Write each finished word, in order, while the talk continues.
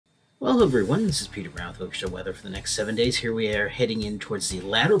Well, hello everyone, this is Peter Brown with Local Weather for the next 7 days. Here we are heading in towards the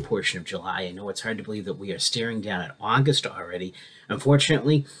latter portion of July. I know it's hard to believe that we are staring down at August already.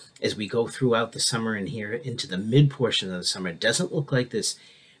 Unfortunately, as we go throughout the summer and here into the mid portion of the summer, it doesn't look like this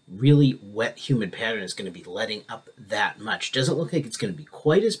really wet, humid pattern is going to be letting up that much. Doesn't look like it's going to be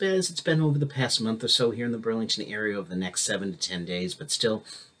quite as bad as it's been over the past month or so here in the Burlington area over the next 7 to 10 days, but still,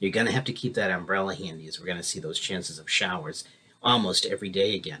 you're going to have to keep that umbrella handy as we're going to see those chances of showers almost every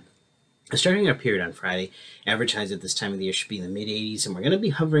day again. Starting our period on Friday, average highs at this time of the year should be in the mid-80s, and we're going to be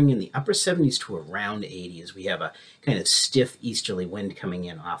hovering in the upper 70s to around 80 as we have a kind of stiff easterly wind coming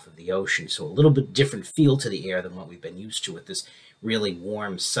in off of the ocean. So a little bit different feel to the air than what we've been used to with this really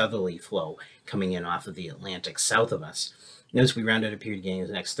warm southerly flow coming in off of the Atlantic south of us. As we round out a period again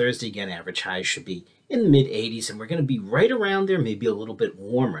next Thursday, again, average highs should be in the mid-80s, and we're going to be right around there, maybe a little bit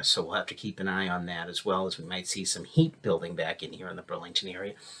warmer, so we'll have to keep an eye on that as well, as we might see some heat building back in here in the Burlington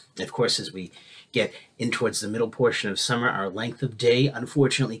area. And of course, as we get in towards the middle portion of summer, our length of day,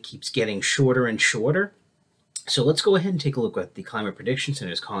 unfortunately, keeps getting shorter and shorter. So let's go ahead and take a look at what the Climate Prediction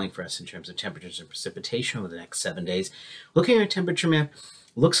Center is calling for us in terms of temperatures and precipitation over the next 7 days. Looking at our temperature map,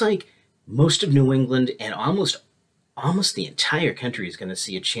 looks like most of New England and almost the entire country is going to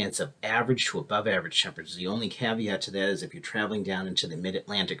see a chance of average to above average temperatures. The only caveat to that is if you're traveling down into the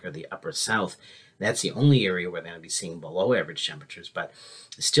mid-Atlantic or the upper south, that's the only area where they're going to be seeing below average temperatures, but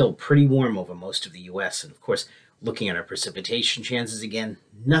it's still pretty warm over most of the U.S. And of course, looking at our precipitation chances again,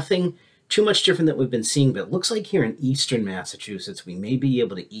 nothing too much different than we've been seeing, but it looks like here in eastern Massachusetts, we may be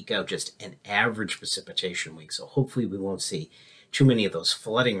able to eke out just an average precipitation week. So hopefully we won't see too many of those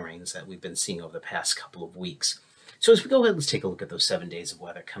flooding rains that we've been seeing over the past couple of weeks. So as we go ahead, let's take a look at those 7 days of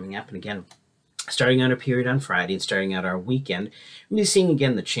weather coming up. And again, starting out our period on Friday and starting out our weekend, we'll be seeing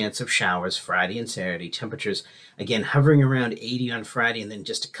again the chance of showers Friday and Saturday. Temperatures, again, hovering around 80 on Friday and then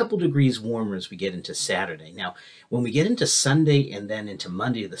just a couple degrees warmer as we get into Saturday. Now, when we get into Sunday and then into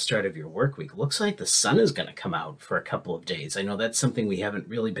Monday, the start of your work week, looks like the sun is going to come out for a couple of days. I know that's something we haven't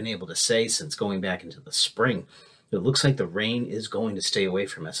really been able to say since going back into the spring. It looks like the rain is going to stay away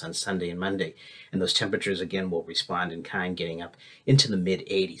from us on Sunday and Monday, and those temperatures again will respond in kind, getting up into the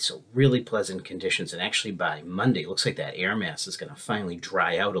mid-80s. So really pleasant conditions, and actually by Monday, it looks like that air mass is going to finally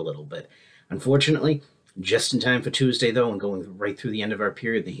dry out a little bit. Unfortunately, just in time for Tuesday though, and going right through the end of our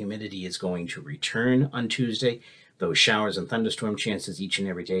period, the humidity is going to return on Tuesday. Those showers and thunderstorm chances each and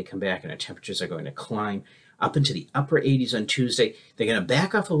every day come back, and our temperatures are going to climb up into the upper 80s on Tuesday. They're going to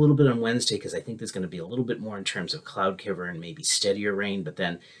back off a little bit on Wednesday because I think there's going to be a little bit more in terms of cloud cover and maybe steadier rain, but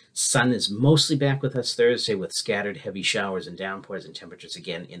then sun is mostly back with us Thursday with scattered heavy showers and downpours and temperatures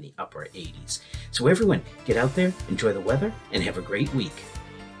again in the upper 80s. So everyone, get out there, enjoy the weather, and have a great week.